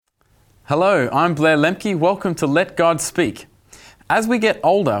Hello, I'm Blair Lemke. Welcome to Let God Speak. As we get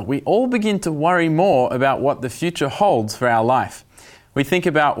older, we all begin to worry more about what the future holds for our life. We think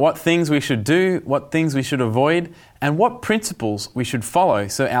about what things we should do, what things we should avoid, and what principles we should follow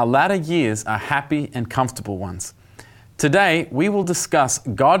so our latter years are happy and comfortable ones. Today, we will discuss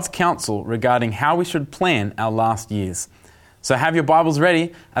God's counsel regarding how we should plan our last years. So have your Bibles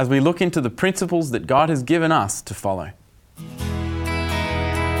ready as we look into the principles that God has given us to follow.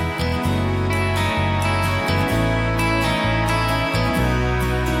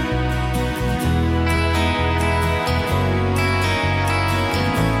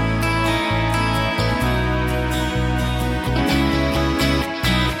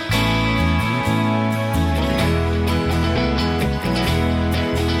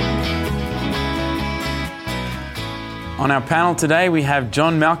 On our panel today, we have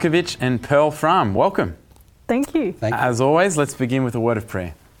John Malkovich and Pearl Fram. Welcome. Thank you. As always, let's begin with a word of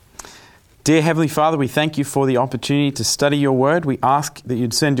prayer. Dear Heavenly Father, we thank you for the opportunity to study your word. We ask that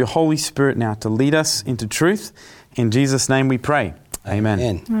you'd send your Holy Spirit now to lead us into truth. In Jesus' name we pray.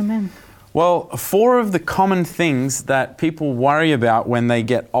 Amen. Amen. Well, 4 of the common things that people worry about when they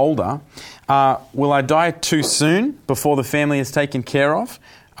get older are, will I die too soon before the family is taken care of?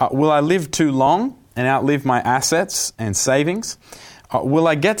 Will I live too long and outlive my assets and savings? Will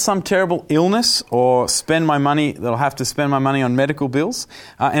I get some terrible illness or spend my money, that I'll have to spend my money on medical bills?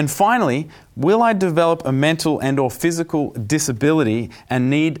 And finally, will I develop a mental and or physical disability and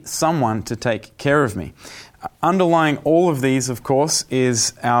need someone to take care of me? Underlying all of these, of course,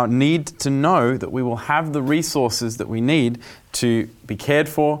 is our need to know that we will have the resources that we need to be cared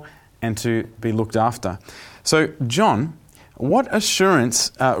for and to be looked after. So, John, what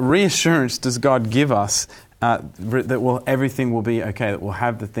reassurance does God give us that everything will be okay, that we'll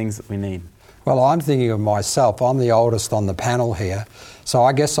have the things that we need? Well, I'm thinking of myself. I'm the oldest on the panel here, so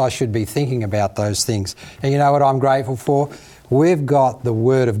I guess I should be thinking about those things. And you know what I'm grateful for? We've got the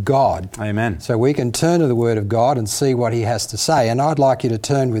Word of God. Amen. So we can turn to the Word of God and see what He has to say. And I'd like you to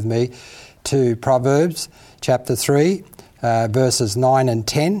turn with me to Proverbs chapter 3, verses 9 and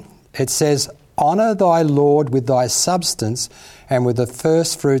 10. It says, "Honour thy Lord with thy substance, and with the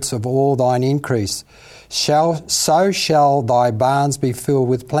first fruits of all thine increase. So shall thy barns be filled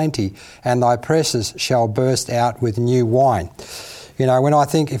with plenty, and thy presses shall burst out with new wine." You know, when I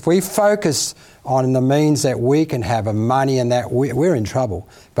think if we focus on the means that we can have of money and that, we're in trouble.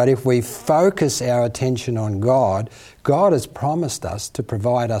 But if we focus our attention on God, God has promised us to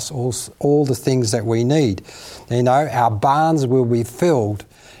provide us all the things that we need. You know, our barns will be filled.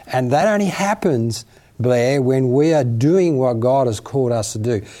 And that only happens, Blair, when we are doing what God has called us to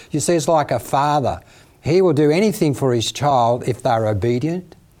do. You see, it's like a father. He will do anything for his child if they're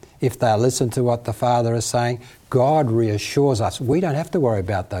obedient, if they listen to what the father is saying. God reassures us. We don't have to worry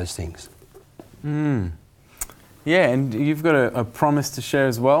about those things. Yeah, and you've got a promise to share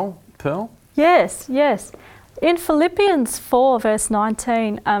as well, Pearl? Yes. In Philippians 4, verse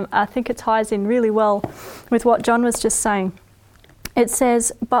 19, I think it ties in really well with what John was just saying. It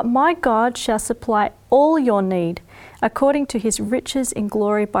says, "But my God shall supply all your need according to his riches in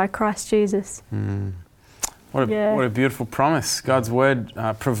glory by Christ Jesus." What a beautiful promise. God's word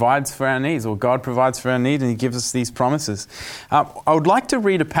provides for our needs, or God provides for our needs, and he gives us these promises. I would like to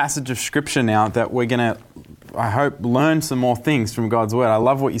read a passage of scripture now that we're going to, I hope, learn some more things from God's word. I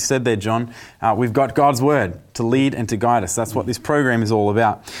love what you said there, John. We've got God's word to lead and to guide us. That's what this program is all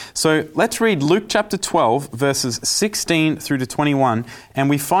about. So let's read Luke chapter 12, verses 16 through to 21. And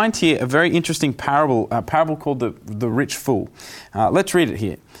we find here a very interesting parable called the rich fool. Let's read it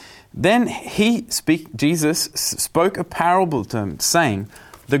here. Then Jesus spoke a parable to him, saying,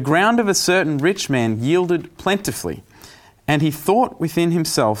 "The ground of a certain rich man yielded plentifully. And he thought within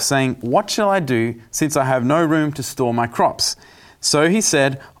himself, saying, 'What shall I do, since I have no room to store my crops?' So he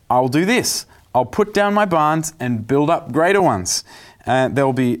said, 'I'll do this. I'll put down my barns and build up greater ones.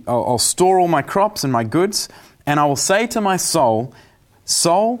 I'll store all my crops and my goods, and I will say to my soul,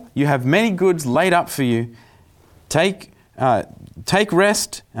 Soul, you have many goods laid up for you. Take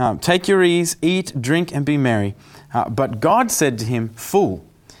rest, take your ease, eat, drink, and be merry.' But God said to him, 'Fool,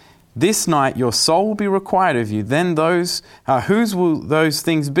 this night your soul will be required of you. Then whose will those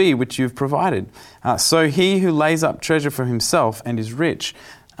things be which you have provided?' So he who lays up treasure for himself and is rich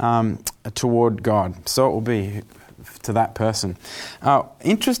toward God, so it will be to that person."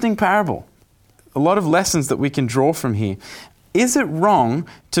 Interesting parable. A lot of lessons that we can draw from here. Is it wrong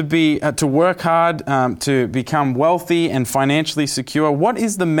to work hard, to become wealthy and financially secure? What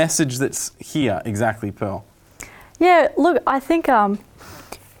is the message that's here exactly, Pearl? Yeah, look, I think one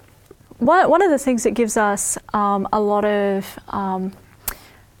of the things that gives us a lot of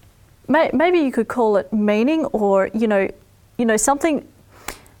maybe you could call it meaning, or something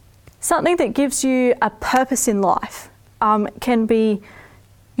that gives you a purpose in life. Can be,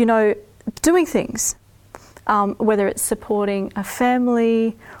 doing things, whether it's supporting a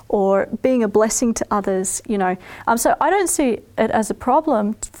family or being a blessing to others. So I don't see it as a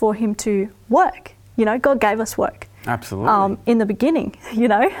problem for him to work. God gave us work. Absolutely. In the beginning, He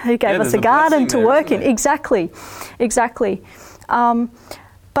gave us a garden to work in. Exactly.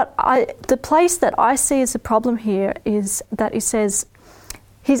 But the place that I see as a problem here is that he says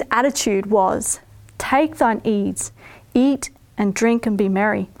his attitude was, take thine ease, eat and drink and be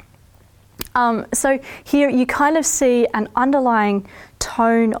merry. So here you kind of see an underlying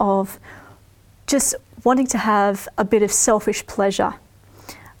tone of just wanting to have a bit of selfish pleasure.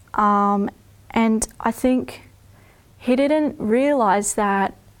 And I think he didn't realise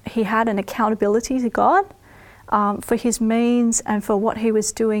that he had an accountability to God for his means and for what he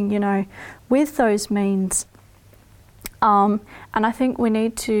was doing, with those means. And I think we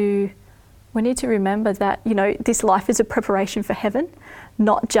need to remember that, this life is a preparation for heaven,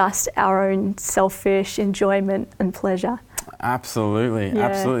 not just our own selfish enjoyment and pleasure. Absolutely, Yeah.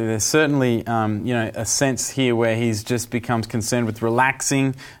 absolutely. There's certainly, a sense here where he's just becomes concerned with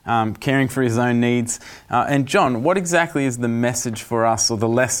relaxing, caring for his own needs. And John, what exactly is the message for us, or the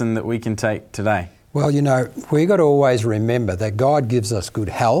lesson that we can take today? Well, we've got to always remember that God gives us good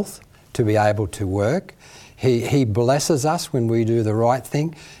health to be able to work. He blesses us when we do the right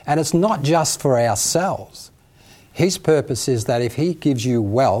thing. And it's not just for ourselves. His purpose is that if he gives you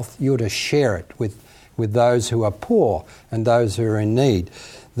wealth, you're to share it with those who are poor and those who are in need.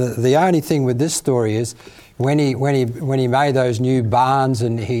 The only thing with this story is when he made those new barns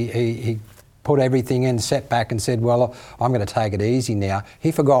and he put everything in, sat back and said, well, I'm going to take it easy now.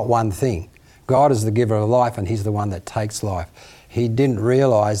 He forgot one thing. God is the giver of life and he's the one that takes life. He didn't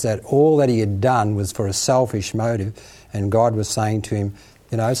realise that all that he had done was for a selfish motive, and God was saying to him,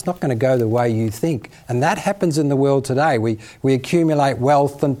 it's not going to go the way you think. And that happens in the world today. We accumulate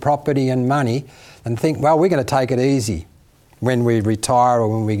wealth and property and money and think, well, we're going to take it easy when we retire or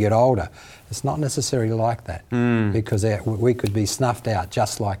when we get older. It's not necessarily like that, because we could be snuffed out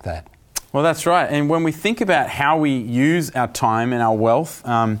just like that. Well, that's right. And when we think about how we use our time and our wealth,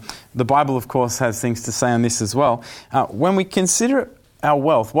 the Bible, of course, has things to say on this as well. When we consider our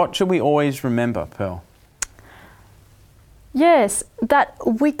wealth, what should we always remember, Pearl? Yes, that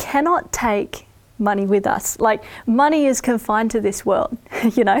we cannot take money with us. Like, money is confined to this world,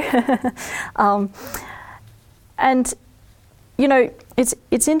 and,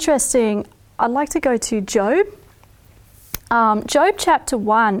 it's interesting. I'd like to go to Job. Job chapter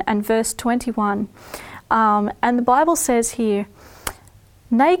 1 and verse 21. And the Bible says here,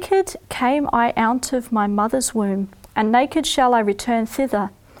 naked came I out of my mother's womb, and naked shall I return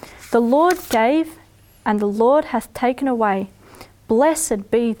thither. The Lord gave, and the Lord hath taken away. Blessed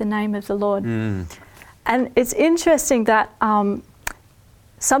be the name of the Lord. And it's interesting that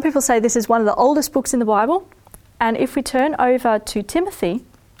some people say this is one of the oldest books in the Bible. And if we turn over to Timothy,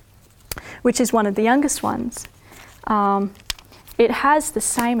 which is one of the youngest ones, it has the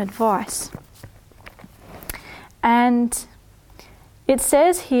same advice. And it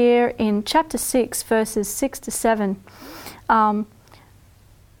says here in chapter 6, verses 6 to 7,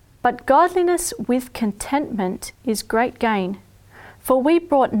 but godliness with contentment is great gain, for we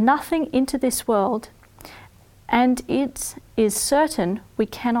brought nothing into this world, and it is certain we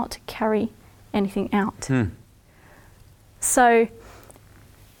cannot carry anything out. So,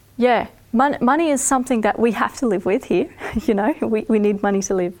 yeah, money is something that we have to live with here. We need money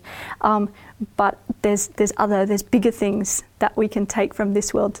to live. But there's bigger things that we can take from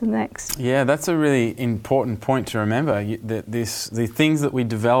this world to the next. Yeah, that's a really important point to remember. The things that we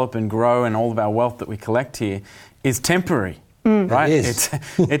develop and grow and all of our wealth that we collect here is temporary. Right? It is.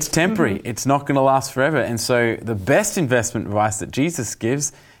 It's temporary. It's not going to last forever. And so the best investment advice that Jesus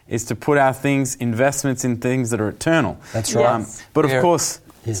gives is to put our investments in things that are eternal. That's right. Yes. But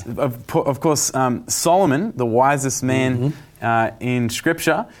of course, Solomon, the wisest man in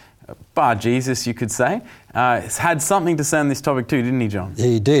Scripture, bar Jesus, you could say, had something to say on this topic too, didn't he, John?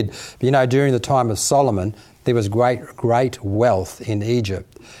 He did. During the time of Solomon, there was great wealth in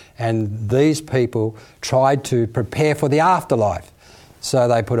Egypt. And these people tried to prepare for the afterlife. So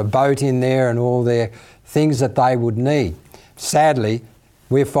they put a boat in there and all their things that they would need. Sadly,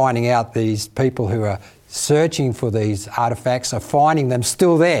 we're finding out these people who are searching for these artefacts are finding them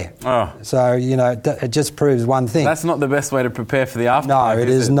still there. Oh. So, it just proves one thing. That's not the best way to prepare for the afterlife. No, it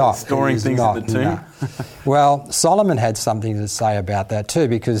is not. Storing things at the tomb. No. Well, Solomon had something to say about that too,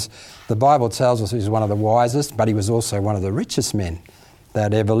 because the Bible tells us he was one of the wisest, but he was also one of the richest men.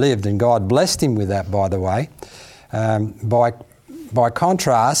 that ever lived, and God blessed him with that, by the way. By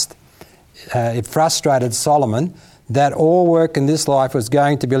contrast, it frustrated Solomon that all work in this life was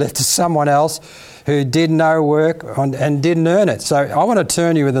going to be left to someone else who did no work and didn't earn it. So I want to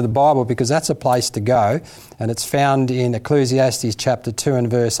turn you into the Bible, because that's a place to go, and it's found in Ecclesiastes chapter 2 and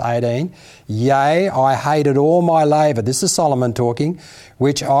verse 18. Yea, I hated all my labour, this is Solomon talking,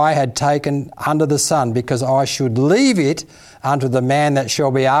 which I had taken under the sun, because I should leave it unto the man that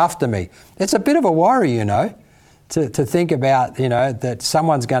shall be after me. It's a bit of a worry, to think about, that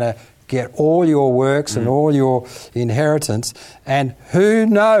someone's going to get all your works and all your inheritance, and who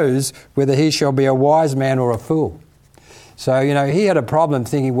knows whether he shall be a wise man or a fool. So, he had a problem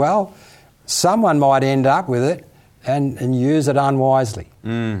thinking, well, someone might end up with it and use it unwisely.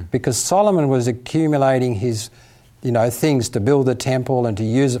 Because Solomon was accumulating his, things to build the temple and to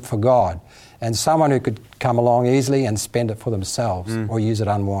use it for God. And someone who could come along easily and spend it for themselves or use it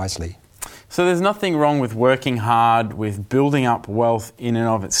unwisely. So there's nothing wrong with working hard, with building up wealth in and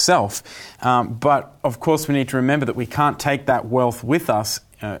of itself. But of course we need to remember that we can't take that wealth with us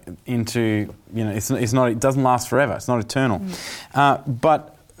into, it doesn't last forever. It's not eternal.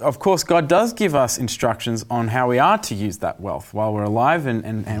 But of course God does give us instructions on how we are to use that wealth while we're alive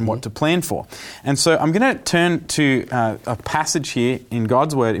and what to plan for. And so I'm going to turn to a passage here in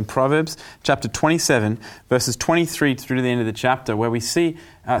God's Word in Proverbs chapter 27, verses 23 through to the end of the chapter, where we see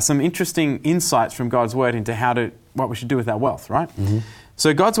some interesting insights from God's Word into what we should do with our wealth, right?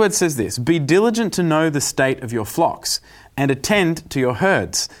 So God's Word says this: "Be diligent to know the state of your flocks, and attend to your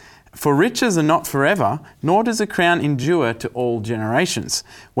herds. For riches are not forever, nor does a crown endure to all generations.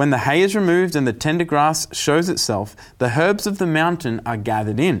 When the hay is removed and the tender grass shows itself, the herbs of the mountain are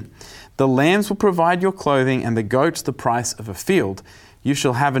gathered in. The lambs will provide your clothing, and the goats the price of a field. You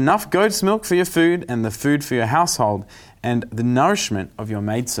shall have enough goat's milk for your food, and the food for your household, and the nourishment of your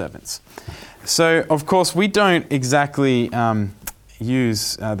maidservants." So, of course, we don't exactly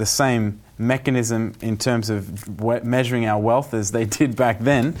use the same mechanism in terms of measuring our wealth as they did back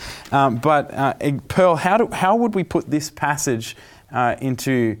then. But Pearl, how would we put this passage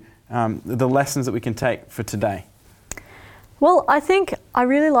into the lessons that we can take for today? Well, I think I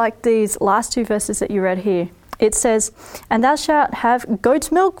really like these last two verses that you read here. It says, "And thou shalt have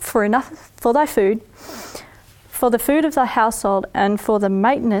goat's milk for enough for thy food, for the food of thy household, and for the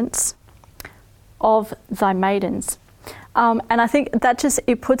maintenance of thy maidens." And I think that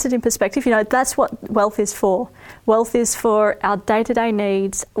it puts it in perspective. That's what wealth is for. Wealth is for our day-to-day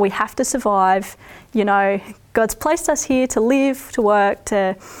needs. We have to survive. God's placed us here to live, to work,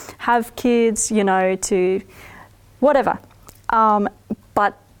 to have kids, to whatever.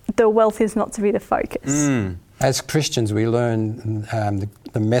 But the wealth is not to be the focus. As Christians, we learn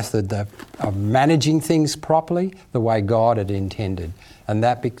the method of managing things properly the way God had intended. And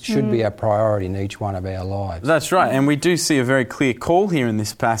that should be a priority in each one of our lives. That's right. And we do see a very clear call here in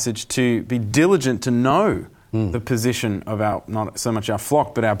this passage to be diligent to know the position of not so much our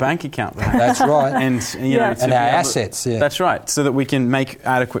flock, but our bank account. That's right. And our assets. Yeah. That's right. So that we can make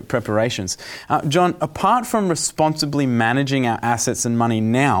adequate preparations. John, apart from responsibly managing our assets and money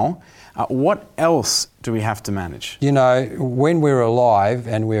now, what else do we have to manage? When we're alive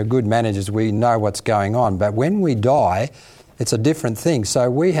and we're good managers, we know what's going on. But when we die, it's a different thing.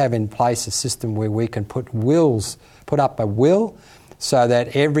 So we have in place a system where we can put up a will so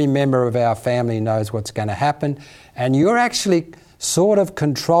that every member of our family knows what's going to happen. And you're actually sort of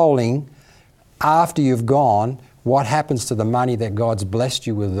controlling, after you've gone, what happens to the money that God's blessed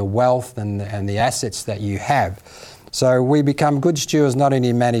you with, the wealth and the assets that you have. So we become good stewards not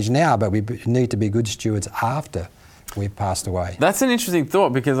only manage now, but we need to be good stewards after we've passed away. That's an interesting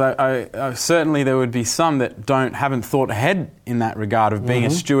thought, because I certainly there would be some that haven't thought ahead in that regard of being a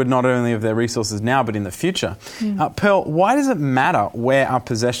steward not only of their resources now but in the future. Pearl, why does it matter where our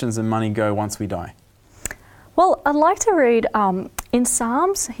possessions and money go once we die? Well, I'd like to read in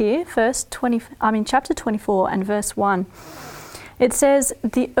Psalms here, chapter 24 and verse 1. It says,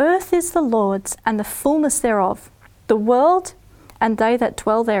 "The earth is the Lord's and the fullness thereof, the world and they that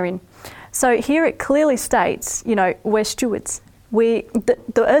dwell therein." So here it clearly states, we're stewards. The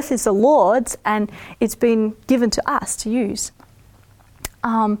earth is the Lord's and it's been given to us to use.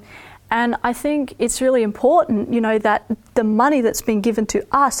 And I think it's really important, that the money that's been given to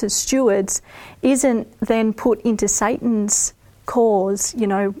us as stewards isn't then put into Satan's cause,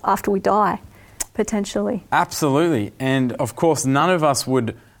 after we die, potentially. Absolutely. And of course, none of us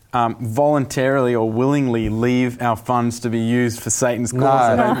would voluntarily or willingly leave our funds to be used for Satan's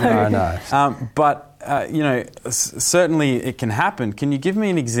cause. No. But certainly it can happen. Can you give me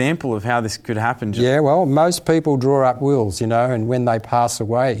an example of how this could happen? Yeah, well, most people draw up wills, and when they pass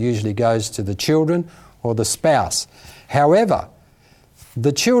away, it usually goes to the children or the spouse. However,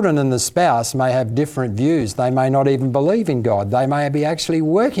 the children and the spouse may have different views. They may not even believe in God. They may be actually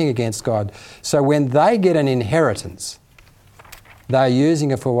working against God. So when they get an inheritance, they're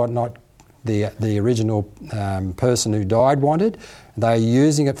using it for what not the original person who died wanted. They're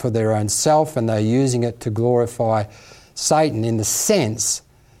using it for their own self, and they're using it to glorify Satan in the sense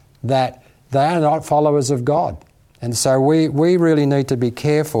that they are not followers of God. And so we really need to be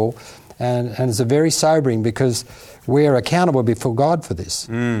careful, and it's very sobering because we're accountable before God for this.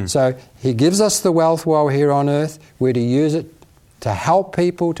 So He gives us the wealth while here on earth. We're to use it to help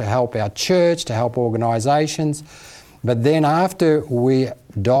people, to help our church, to help organisations. But then after we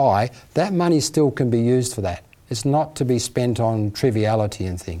die, that money still can be used for that. It's not to be spent on triviality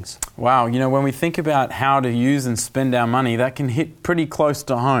and things. Wow, when we think about how to use and spend our money, that can hit pretty close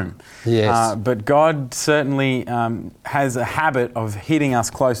to home. Yes. But God certainly has a habit of hitting us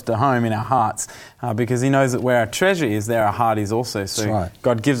close to home in our hearts because He knows that where our treasure is, there our heart is also. So That's right.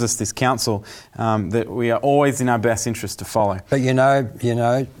 God gives us this counsel that we are always in our best interest to follow. But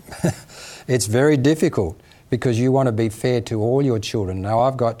it's very difficult because you want to be fair to all your children. Now,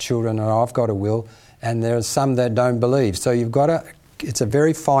 I've got children and I've got a will, and there are some that don't believe. So it's a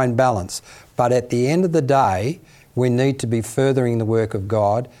very fine balance. But at the end of the day, we need to be furthering the work of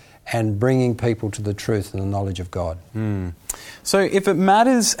God and bringing people to the truth and the knowledge of God. So if it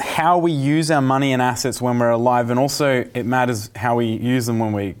matters how we use our money and assets when we're alive, and also it matters how we use them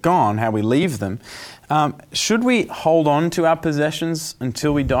when we're gone, how we leave them, should we hold on to our possessions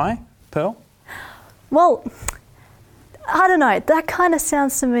until we die, Pearl? Well, I don't know. That kind of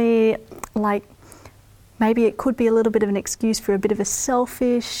sounds to me like maybe it could be a little bit of an excuse for a bit of a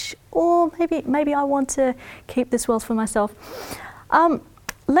selfish, or maybe I want to keep this wealth for myself.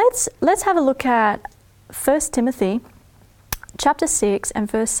 Let's have a look at 1 Timothy chapter 6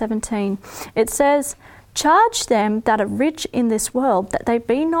 and verse 17. It says, "Charge them that are rich in this world, that they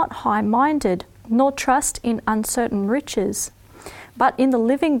be not high-minded, nor trust in uncertain riches, but in the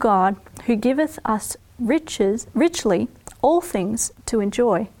living God, who giveth us richly all things to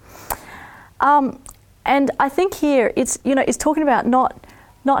enjoy." And I think here it's talking about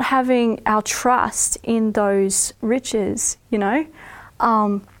not having our trust in those riches,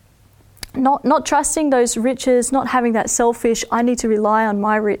 not trusting those riches, not having that selfish, I need to rely on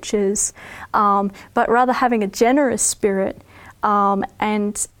my riches, but rather having a generous spirit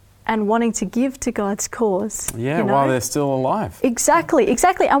and wanting to give to God's cause. Yeah, while they're still alive. Exactly.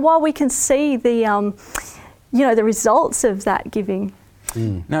 And while we can see the results of that giving.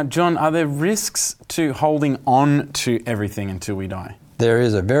 Now, John, are there risks to holding on to everything until we die? There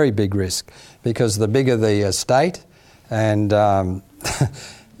is a very big risk, because the bigger the estate and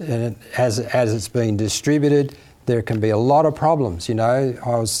as it's being distributed, there can be a lot of problems.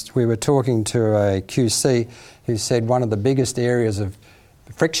 We were talking to a QC who said one of the biggest areas of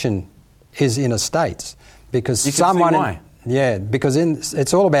friction is in estates, because you can see why. Because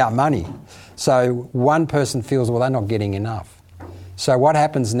it's all about money. So one person feels, well, they're not getting enough. So what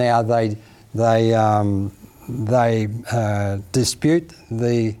happens now? They dispute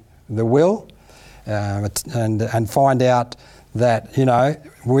the will and find out that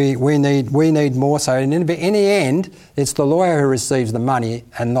we need more. So in the end, it's the lawyer who receives the money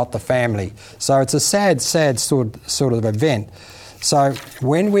and not the family. So it's a sad sort of event. So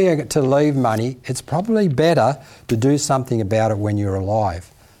when we are to leave money, it's probably better to do something about it when you're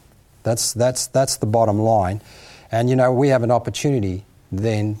alive. That's the bottom line. And we have an opportunity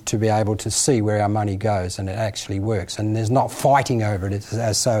then to be able to see where our money goes, and it actually works. And there's not fighting over it,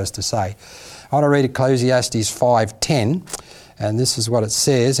 so as to say. I want to read Ecclesiastes 5:10, and this is what it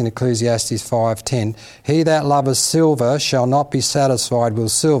says in Ecclesiastes 5:10. "He that loveth silver shall not be satisfied with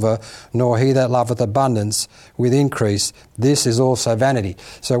silver, nor he that loveth abundance with increase. This is also vanity."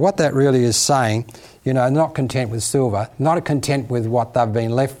 So what that really is saying, not content with silver, not content with what they've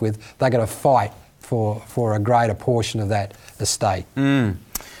been left with, they've got to fight for a greater portion of that estate.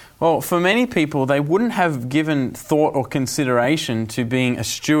 Well, for many people, they wouldn't have given thought or consideration to being a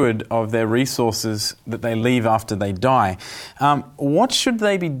steward of their resources that they leave after they die. What should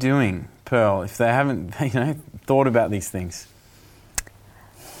they be doing, Pearl, if they haven't thought about these things?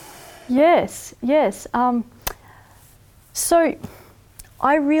 Yes. So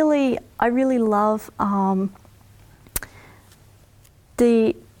I really love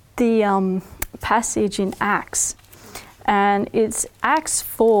the passage in Acts, and it's Acts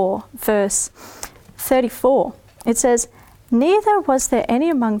 4 verse 34. It says, "Neither was there any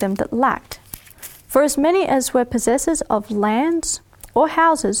among them that lacked, For as many as were possessors of lands or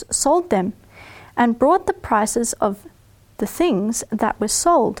houses sold them, and brought the prices of the things that were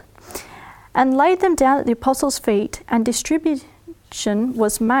sold, and laid them down at the apostles' feet, and distribution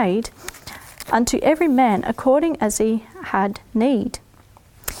was made unto every man according as he had need.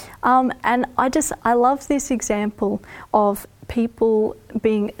 And I love this example of people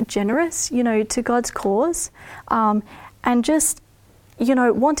being generous, to God's cause, and just,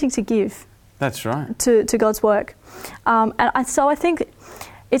 wanting to give. That's right. To God's work. So I think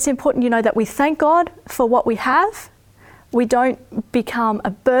it's important, that we thank God for what we have. We don't become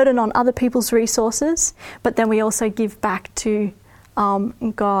a burden on other people's resources, but then we also give back to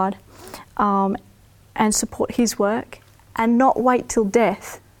God and support His work, and not wait till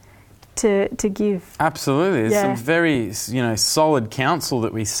death to give. Absolutely. There's some very solid counsel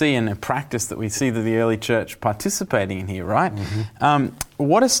that we see and a practice that we see that the early church participating in here, right? Mm-hmm.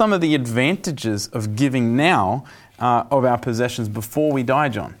 What are some of the advantages of giving now of our possessions before we die,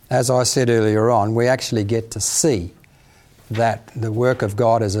 John? As I said earlier on, we actually get to see that the work of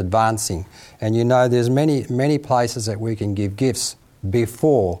God is advancing. And there's many places that we can give gifts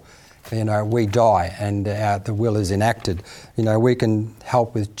before we die and the will is enacted. We can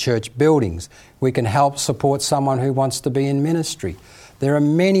help with church buildings. We can help support someone who wants to be in ministry. There are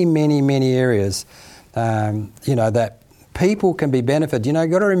many, many, many areas, that people can be benefited.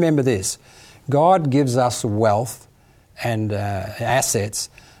 You've got to remember this. God gives us wealth and assets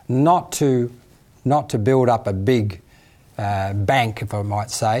not to build up a big bank, if I might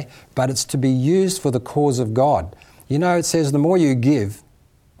say, but it's to be used for the cause of God. It says the more you give,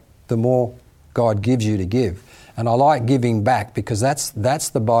 the more God gives you to give. And I like giving back because that's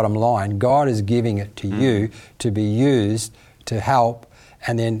the bottom line. God is giving it to you to be used to help,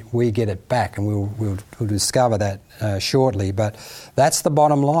 and then we get it back, and we'll discover that shortly. But that's the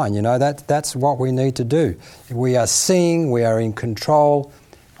bottom line. That's what we need to do. We are in control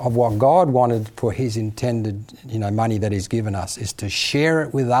of what God wanted for His intended, money that He's given us, is to share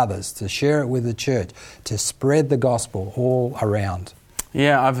it with others, to share it with the church, to spread the gospel all around.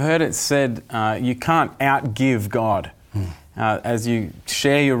 Yeah, I've heard it said you can't outgive God. As you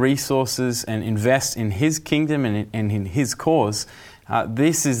share your resources and invest in His kingdom and in His cause,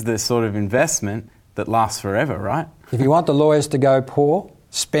 this is the sort of investment that lasts forever, right? If you want the lawyers to go poor,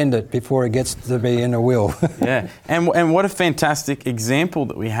 spend it before it gets to be in a will. Yeah, and what a fantastic example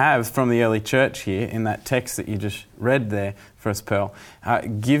that we have from the early church here in that text that you just read there for us, Pearl.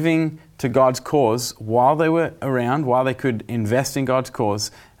 Giving to God's cause while they were around, while they could invest in God's cause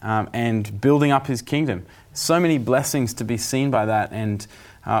and building up His kingdom. So many blessings to be seen by that. And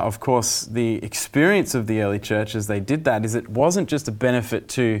of course, the experience of the early church as they did that is it wasn't just a benefit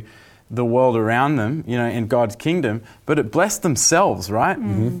to the world around them, in God's kingdom, but it blessed themselves, right?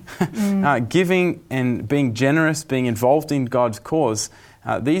 Mm-hmm. Giving and being generous, being involved in God's cause,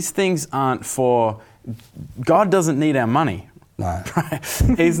 these things aren't for... God doesn't need our money. No. Right?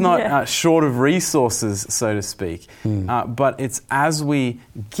 He's not short of resources, so to speak. But it's as we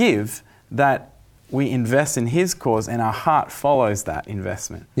give that we invest in His cause, and our heart follows that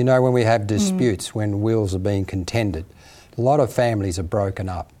investment. When we have disputes, when wills are being contended, a lot of families are broken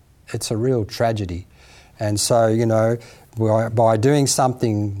up. It's a real tragedy. And so, by doing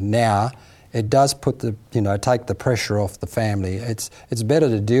something now, it does put take the pressure off the family. It's better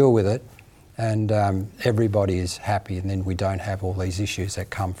to deal with it, and everybody is happy, and then we don't have all these issues that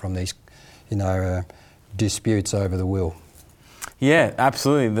come from these, disputes over the will. Yeah,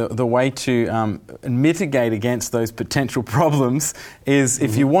 absolutely. The way to mitigate against those potential problems is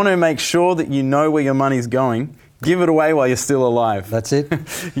if you want to make sure that you know where your money's going, give it away while you're still alive. That's it.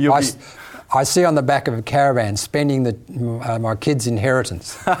 I see on the back of a caravan spending my kids'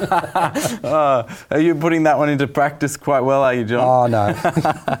 inheritance. Are you putting that one into practice quite well, are you, John? Oh,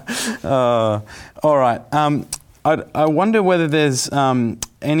 no. All right. I wonder whether there's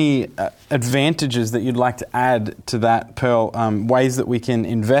any advantages that you'd like to add to that, Pearl, ways that we can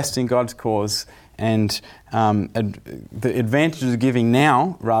invest in God's cause and the advantages of giving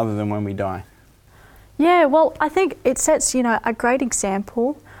now rather than when we die. Yeah, well, I think it sets, a great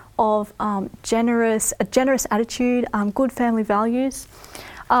example of a generous attitude, good family values.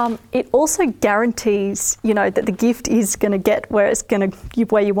 It also guarantees, that the gift is going to get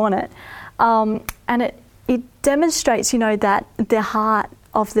where you want it, and it demonstrates, that the heart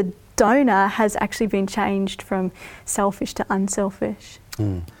of the donor has actually been changed from selfish to unselfish.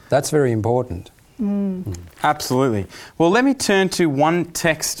 That's very important. Absolutely. Well, let me turn to one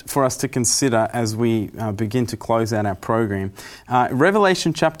text for us to consider as we begin to close out our program.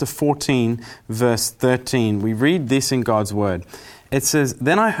 Revelation chapter 14, verse 13. We read this in God's Word. It says,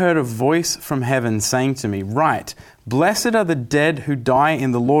 "Then I heard a voice from heaven saying to me, 'Write, blessed are the dead who die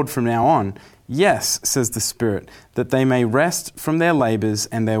in the Lord from now on. Yes,' says the Spirit, 'that they may rest from their labours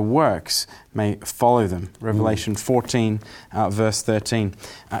and their works may follow them.'" Revelation 14, verse 13.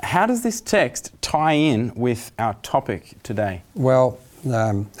 How does this text tie in with our topic today? Well,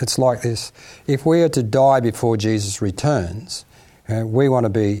 it's like this. If we are to die before Jesus returns, we want to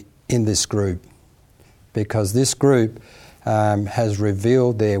be in this group, because this group has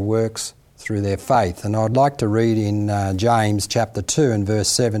revealed their works through their faith. And I'd like to read in James chapter 2 and verse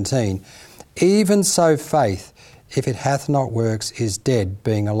 17, "Even so faith, if it hath not works, is dead,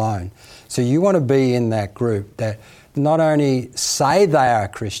 being alone." So you want to be in that group that not only say they are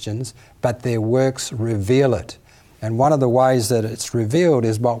Christians, but their works reveal it. And one of the ways that it's revealed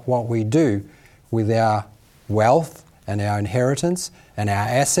is what we do with our wealth and our inheritance and our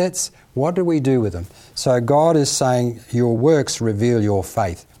assets. What do we do with them? So God is saying your works reveal your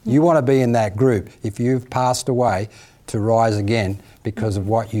faith. You want to be in that group if you've passed away to rise again because of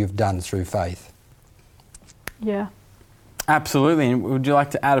what you've done through faith. Yeah. Absolutely. And would you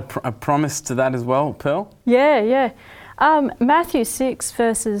like to add a promise to that as well, Pearl? Yeah. Matthew 6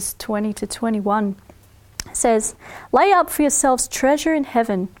 verses 20 to 21 says, "Lay up for yourselves treasure in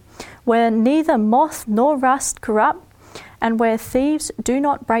heaven, where neither moth nor rust corrupt, and where thieves do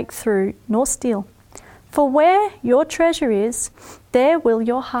not break through nor steal. For where your treasure is, there will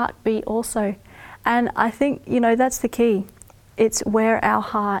your heart be also." And I think, that's the key. It's where our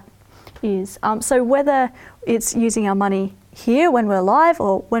heart is. So whether it's using our money here when we're alive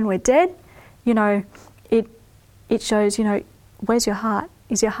or when we're dead, it shows, where's your heart?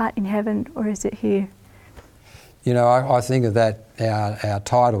 Is your heart in heaven or is it here? I think of that, our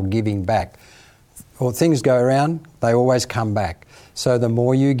title, Giving Back. Well, things go around, they always come back. So the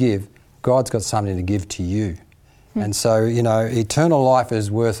more you give, God's got something to give to you. And so, eternal life is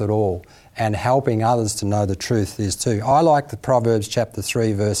worth it all, and helping others to know the truth is too. I like the Proverbs chapter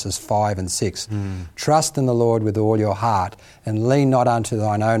 3 verses 5 and 6. "Trust in the Lord with all your heart, and lean not unto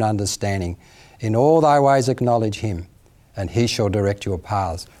thine own understanding. In all thy ways acknowledge him, and he shall direct your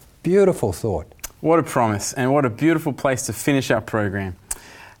paths." Beautiful thought. What a promise, and what a beautiful place to finish our program.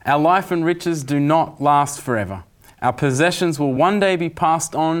 Our life and riches do not last forever. Our possessions will one day be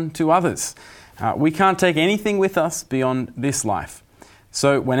passed on to others. We can't take anything with us beyond this life.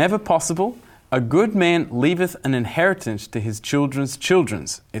 So whenever possible, a good man leaveth an inheritance to his children's children,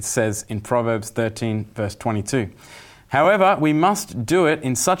 it says in Proverbs 13 verse 22. However, we must do it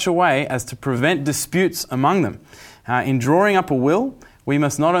in such a way as to prevent disputes among them. In drawing up a will, we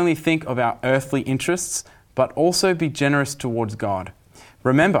must not only think of our earthly interests, but also be generous towards God.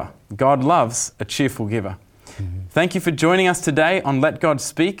 Remember, God loves a cheerful giver. Thank you for joining us today on Let God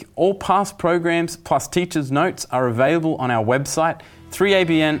Speak. All past programs plus teachers' notes are available on our website,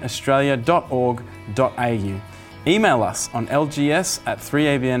 3abnaustralia.org.au. Email us on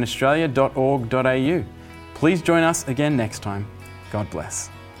lgs@3abnaustralia.org.au. Please join us again next time. God bless.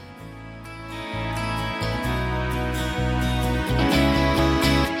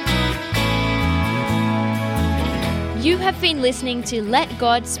 You have been listening to Let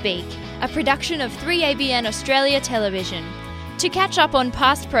God Speak, a production of 3ABN Australia Television. To catch up on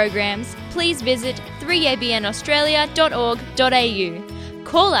past programs, please visit 3abnaustralia.org.au.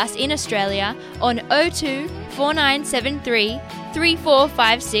 Call us in Australia on 02 4973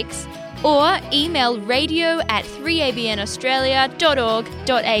 3456 or email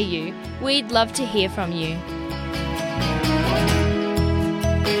radio@3abnaustralia.org.au. We'd love to hear from you.